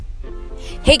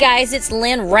Hey guys, it's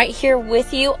Lynn right here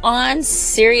with you on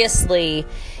Seriously.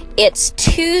 It's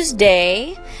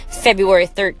Tuesday, February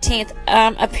 13th.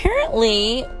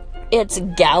 Apparently it's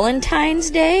Galentine's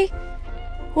Day.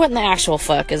 What in the actual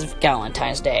fuck is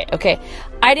Galentine's Day? Okay,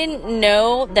 I didn't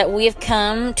know that we have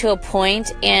come to a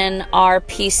point in our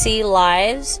PC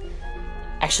lives.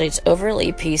 Actually, it's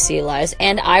overly PC lives.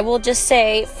 And I will just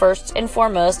say, first and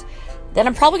foremost, that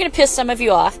I'm probably going to piss some of you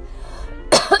off.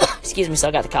 Excuse me,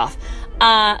 still got the cough.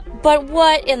 But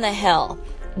what in the hell?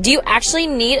 Do you actually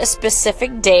need a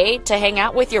specific day to hang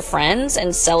out with your friends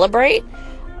and celebrate?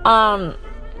 I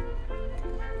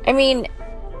mean,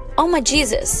 oh my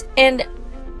Jesus. And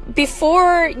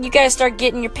before you guys start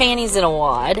getting your panties in a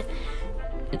wad,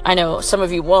 I know some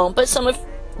of you won't, but some of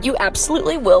you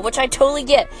absolutely will, which I totally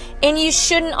get. And you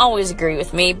shouldn't always agree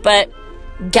with me, but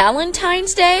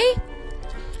Galentine's Day?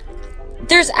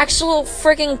 There's actual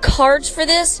friggin' cards for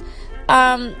this.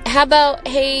 How about,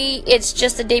 hey, it's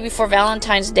just the day before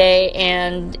Valentine's Day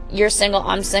and you're single,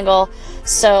 I'm single,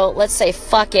 so let's say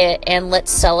fuck it and let's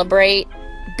celebrate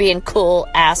being cool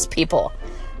ass people.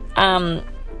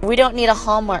 We don't need a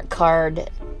Hallmark card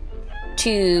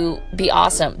to be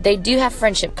awesome. They do have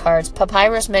friendship cards.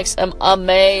 Papyrus makes some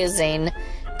amazing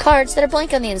cards that are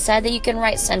blank on the inside that you can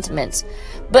write sentiments.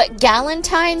 But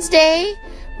Galentine's Day?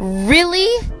 Really?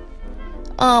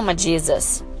 Oh my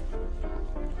Jesus.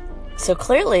 So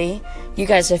clearly, you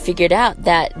guys have figured out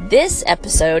that this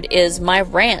episode is my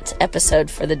rant episode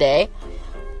for the day.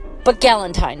 But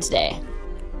Galentine's Day.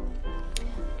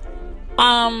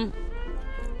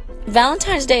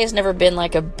 Valentine's Day has never been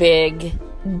like a big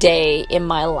day in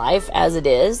my life as it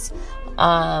is.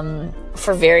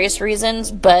 For various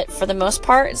reasons. But for the most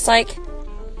part, it's like,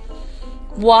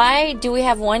 why do we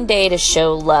have one day to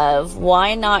show love?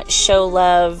 Why not show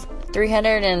love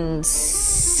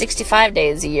 365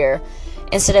 days a year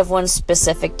instead of one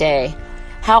specific day?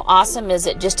 How awesome is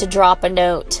it just to drop a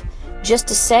note, just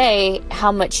to say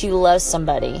how much you love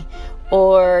somebody,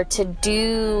 or to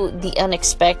do the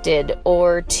unexpected,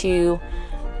 or to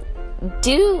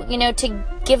do, to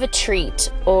give a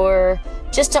treat, or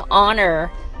just to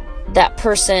honor that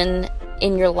person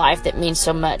in your life that means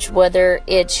so much, whether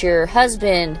it's your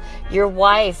husband, your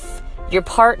wife, your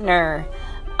partner,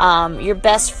 your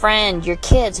best friend, your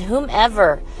kids,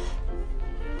 whomever.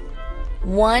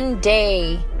 One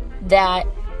day that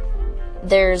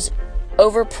there's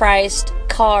overpriced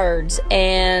cards,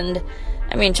 and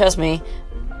I mean, trust me,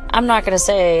 I'm not going to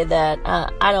say that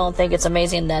I don't think it's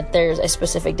amazing that there's a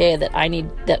specific day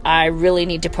that I really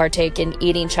need to partake in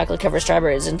eating chocolate covered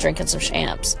strawberries and drinking some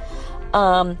champs.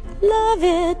 Love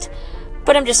it.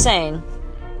 But I'm just saying,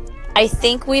 I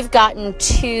think we've gotten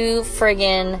too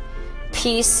friggin'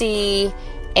 PC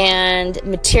and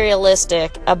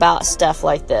materialistic about stuff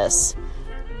like this.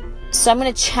 So I'm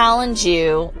going to challenge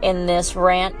you in this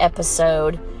rant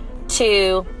episode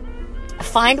to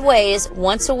find ways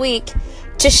once a week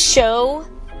to show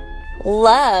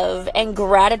love and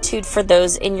gratitude for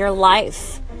those in your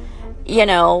life. You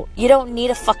don't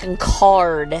need a fucking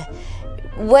card.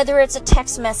 Whether it's a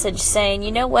text message saying,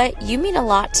 you know what, you mean a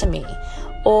lot to me.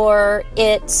 Or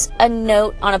it's a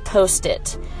note on a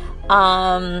Post-it.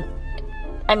 I'll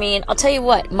tell you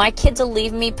what, my kids will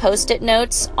leave me Post-it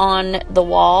notes on the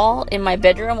wall in my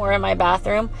bedroom or in my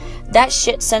bathroom. That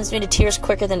shit sends me to tears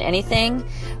quicker than anything.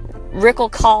 Rick will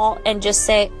call and just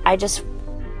say, I just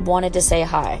wanted to say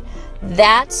hi.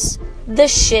 That's the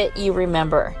shit you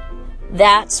remember.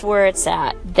 That's where it's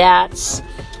at. That's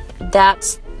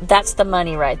the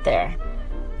money right there.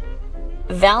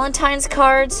 Valentine's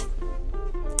cards,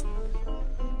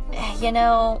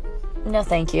 no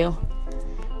thank you.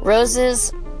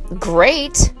 Roses,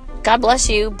 great, God bless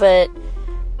you, but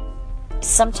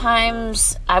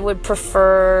sometimes I would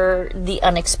prefer the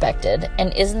unexpected.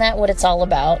 And isn't that what it's all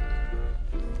about?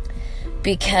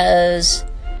 Because,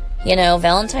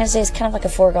 Valentine's Day is kind of like a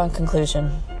foregone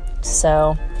conclusion.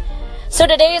 So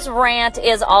today's rant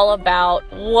is all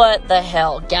about, what the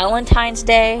hell, Galentine's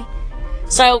Day?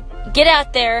 So get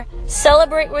out there,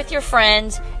 celebrate with your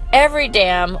friends every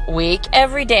damn week,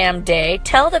 every damn day.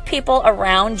 Tell the people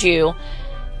around you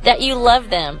that you love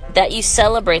them, that you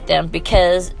celebrate them,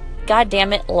 because, God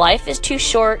damn it, life is too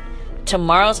short.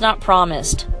 Tomorrow's not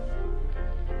promised.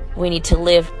 We need to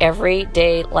live every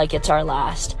day like it's our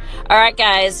last. All right,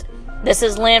 guys, this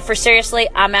is Lynn for Seriously.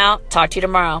 I'm out. Talk to you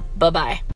tomorrow. Bye-bye.